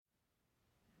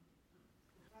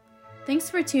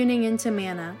Thanks for tuning in to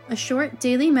Manna, a short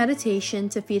daily meditation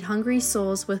to feed hungry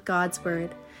souls with God's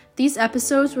Word. These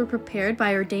episodes were prepared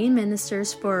by ordained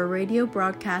ministers for a radio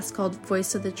broadcast called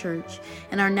Voice of the Church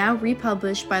and are now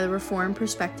republished by the Reformed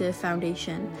Perspective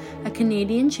Foundation, a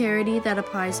Canadian charity that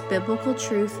applies biblical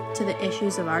truth to the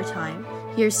issues of our time.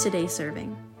 Here's today's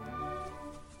serving.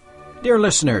 Dear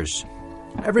listeners,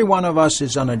 every one of us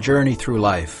is on a journey through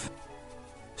life.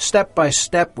 Step by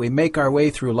step, we make our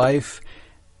way through life,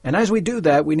 and as we do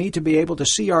that, we need to be able to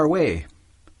see our way.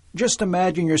 Just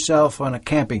imagine yourself on a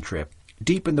camping trip,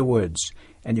 deep in the woods,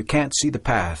 and you can't see the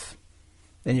path.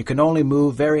 Then you can only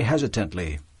move very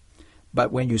hesitantly.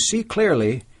 But when you see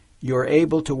clearly, you are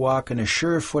able to walk in a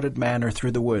sure-footed manner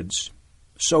through the woods.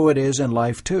 So it is in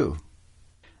life too.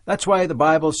 That's why the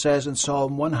Bible says in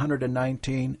Psalm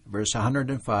 119, verse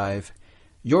 105,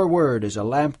 "Your word is a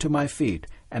lamp to my feet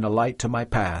and a light to my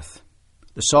path."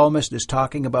 The psalmist is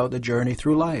talking about the journey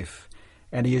through life,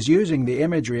 and he is using the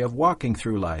imagery of walking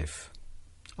through life.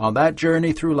 On that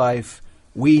journey through life,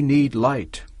 we need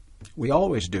light. We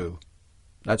always do.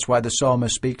 That's why the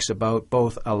psalmist speaks about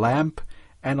both a lamp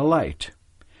and a light.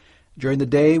 During the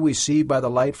day, we see by the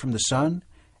light from the sun,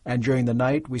 and during the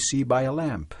night, we see by a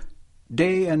lamp.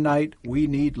 Day and night, we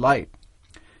need light.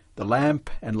 The lamp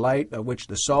and light of which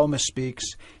the psalmist speaks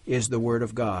is the Word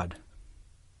of God.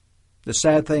 The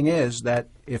sad thing is that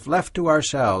if left to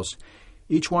ourselves,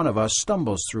 each one of us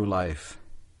stumbles through life.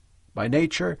 By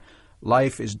nature,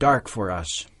 life is dark for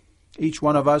us. Each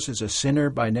one of us is a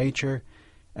sinner by nature,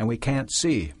 and we can't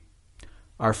see.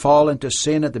 Our fall into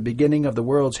sin at the beginning of the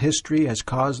world's history has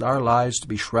caused our lives to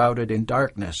be shrouded in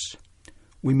darkness.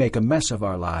 We make a mess of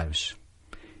our lives.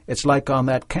 It's like on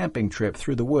that camping trip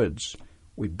through the woods.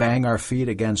 We bang our feet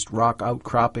against rock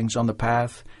outcroppings on the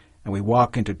path, and we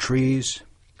walk into trees.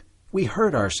 We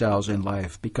hurt ourselves in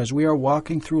life because we are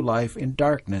walking through life in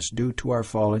darkness due to our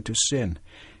fall into sin,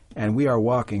 and we are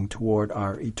walking toward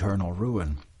our eternal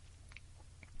ruin.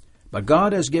 But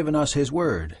God has given us His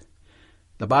Word.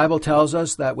 The Bible tells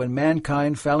us that when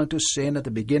mankind fell into sin at the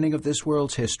beginning of this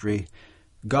world's history,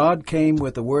 God came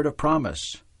with the word of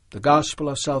promise, the gospel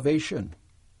of salvation.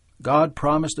 God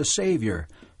promised a Savior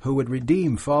who would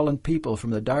redeem fallen people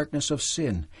from the darkness of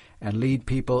sin and lead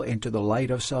people into the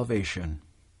light of salvation.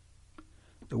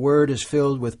 The Word is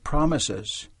filled with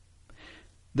promises.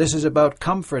 This is about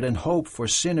comfort and hope for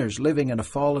sinners living in a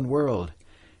fallen world.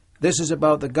 This is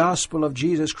about the gospel of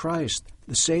Jesus Christ,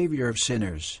 the Savior of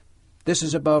sinners. This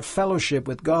is about fellowship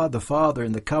with God the Father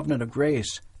in the covenant of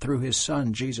grace through His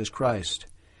Son, Jesus Christ.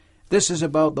 This is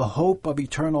about the hope of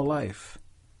eternal life.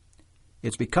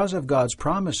 It's because of God's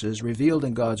promises revealed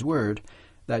in God's Word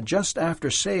that just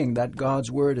after saying that God's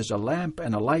Word is a lamp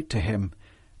and a light to him,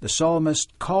 the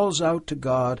psalmist calls out to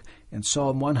God in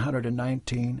Psalm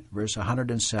 119, verse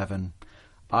 107,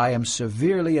 "I am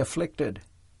severely afflicted.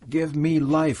 Give me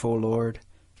life, O Lord,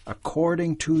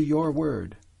 according to your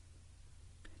word."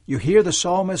 You hear the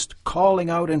psalmist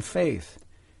calling out in faith.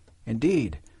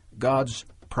 Indeed, God's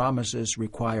promises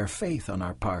require faith on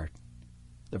our part.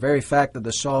 The very fact that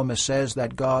the psalmist says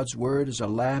that God's word is a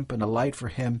lamp and a light for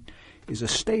him is a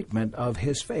statement of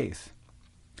his faith.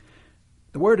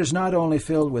 The Word is not only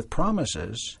filled with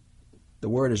promises, the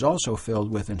Word is also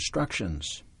filled with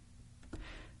instructions.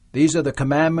 These are the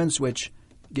commandments which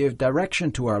give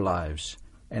direction to our lives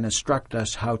and instruct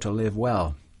us how to live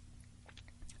well.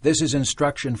 This is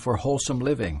instruction for wholesome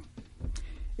living.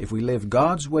 If we live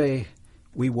God's way,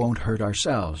 we won't hurt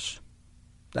ourselves.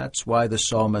 That's why the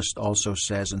psalmist also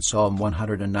says in Psalm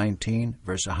 119,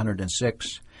 verse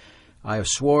 106, "I have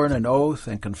sworn an oath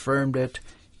and confirmed it,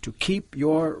 to keep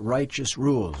your righteous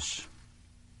rules."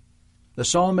 The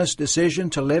psalmist's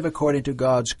decision to live according to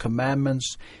God's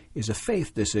commandments is a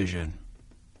faith decision.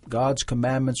 God's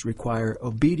commandments require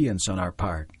obedience on our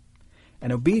part,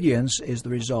 and obedience is the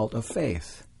result of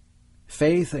faith.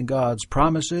 Faith in God's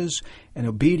promises and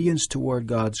obedience toward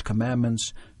God's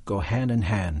commandments go hand in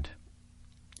hand.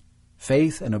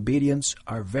 Faith and obedience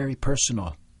are very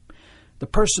personal. The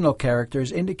personal character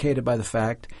is indicated by the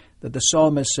fact that the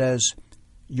psalmist says,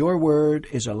 "Your word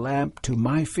is a lamp to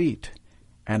my feet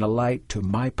and a light to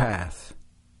my path."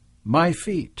 My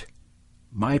feet,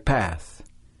 my path.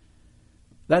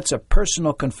 That's a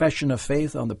personal confession of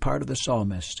faith on the part of the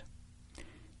psalmist.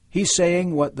 He's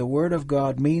saying what the Word of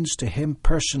God means to him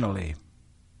personally.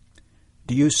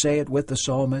 Do you say it with the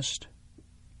psalmist?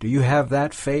 Do you have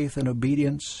that faith and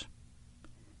obedience?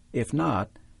 If not,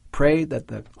 pray that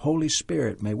the Holy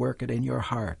Spirit may work it in your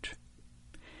heart.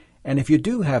 And if you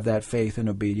do have that faith and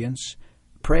obedience,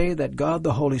 pray that God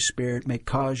the Holy Spirit may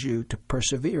cause you to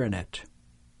persevere in it.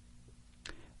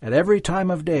 At every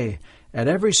time of day, at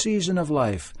every season of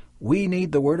life, we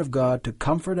need the Word of God to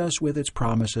comfort us with its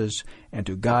promises and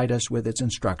to guide us with its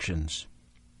instructions.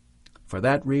 For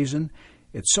that reason,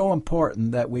 it's so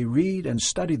important that we read and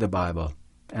study the Bible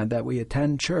and that we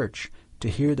attend church to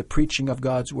hear the preaching of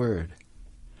God's Word.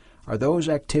 Are those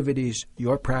activities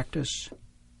your practice?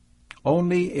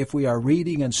 Only if we are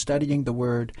reading and studying the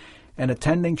Word and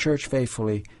attending church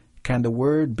faithfully can the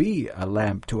Word be a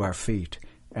lamp to our feet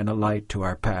and a light to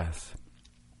our path.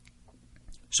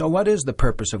 So what is the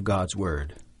purpose of God's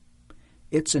Word?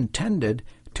 It's intended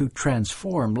to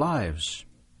transform lives.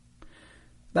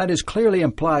 That is clearly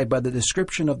implied by the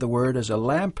description of the Word as a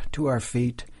lamp to our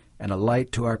feet and a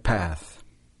light to our path.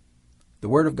 The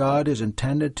Word of God is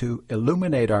intended to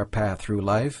illuminate our path through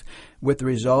life, with the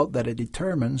result that it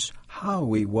determines how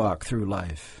we walk through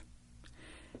life.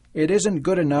 It isn't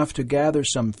good enough to gather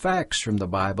some facts from the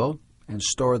Bible and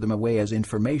store them away as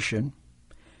information.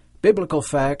 Biblical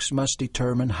facts must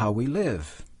determine how we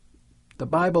live. The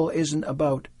Bible isn't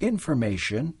about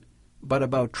information, but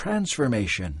about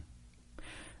transformation.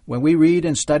 When we read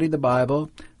and study the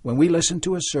Bible, when we listen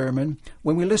to a sermon,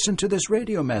 when we listen to this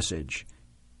radio message,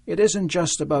 it isn't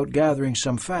just about gathering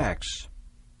some facts.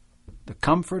 The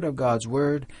comfort of God's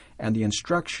Word and the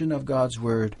instruction of God's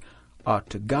Word ought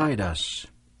to guide us.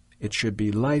 It should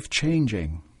be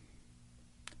life-changing.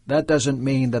 That doesn't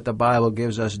mean that the Bible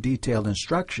gives us detailed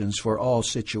instructions for all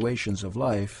situations of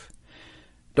life.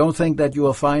 Don't think that you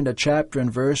will find a chapter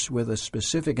and verse with a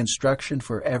specific instruction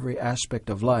for every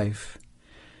aspect of life.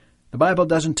 The Bible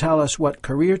doesn't tell us what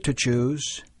career to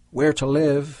choose, where to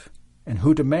live, and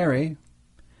who to marry.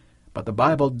 But the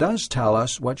Bible does tell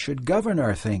us what should govern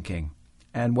our thinking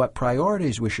and what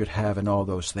priorities we should have in all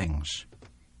those things.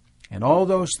 In all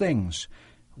those things,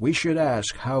 we should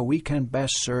ask how we can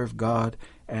best serve God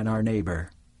and our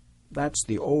neighbor. That's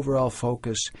the overall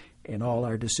focus in all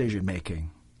our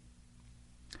decision-making.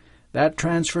 That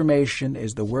transformation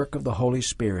is the work of the Holy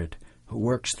Spirit, who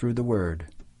works through the Word.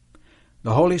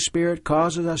 The Holy Spirit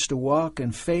causes us to walk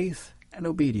in faith and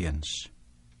obedience.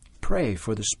 Pray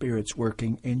for the Spirit's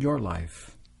working in your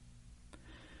life.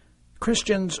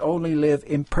 Christians only live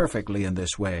imperfectly in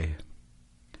this way.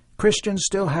 Christians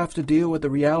still have to deal with the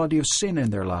reality of sin in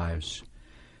their lives.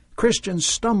 Christians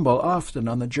stumble often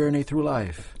on the journey through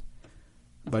life.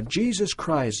 But Jesus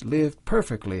Christ lived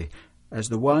perfectly as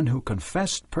the one who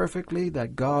confessed perfectly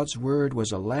that God's Word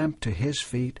was a lamp to his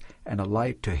feet and a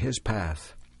light to his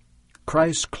path.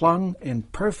 Christ clung in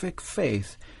perfect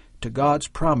faith to God's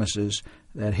promises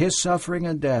that his suffering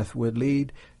and death would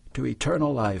lead to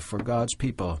eternal life for God's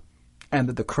people, and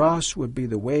that the cross would be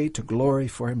the way to glory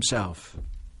for himself.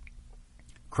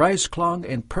 Christ clung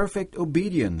in perfect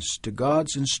obedience to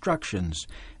God's instructions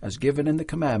as given in the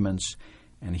commandments,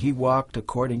 and he walked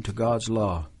according to God's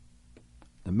law.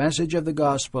 The message of the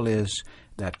gospel is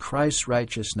that Christ's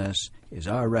righteousness is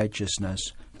our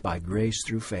righteousness by grace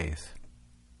through faith.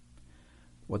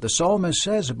 What the psalmist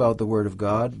says about the Word of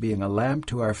God being a lamp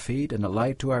to our feet and a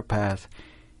light to our path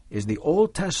is the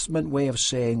Old Testament way of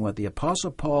saying what the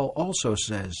Apostle Paul also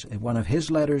says in one of his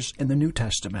letters in the New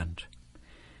Testament.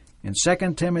 In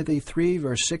 2 Timothy 3,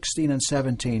 verse 16 and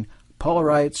 17, Paul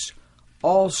writes,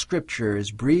 "All Scripture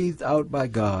is breathed out by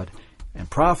God and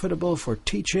profitable for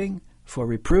teaching, for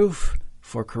reproof,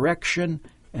 for correction,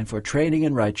 and for training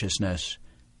in righteousness,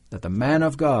 that the man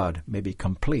of God may be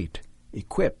complete,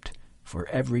 equipped for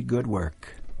every good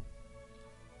work."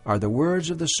 Are the words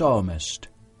of the psalmist,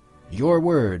 "Your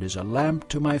word is a lamp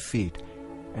to my feet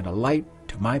and a light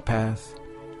to my path,"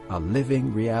 a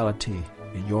living reality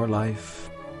in your life?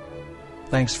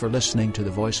 Thanks for listening to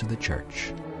the Voice of the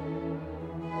Church.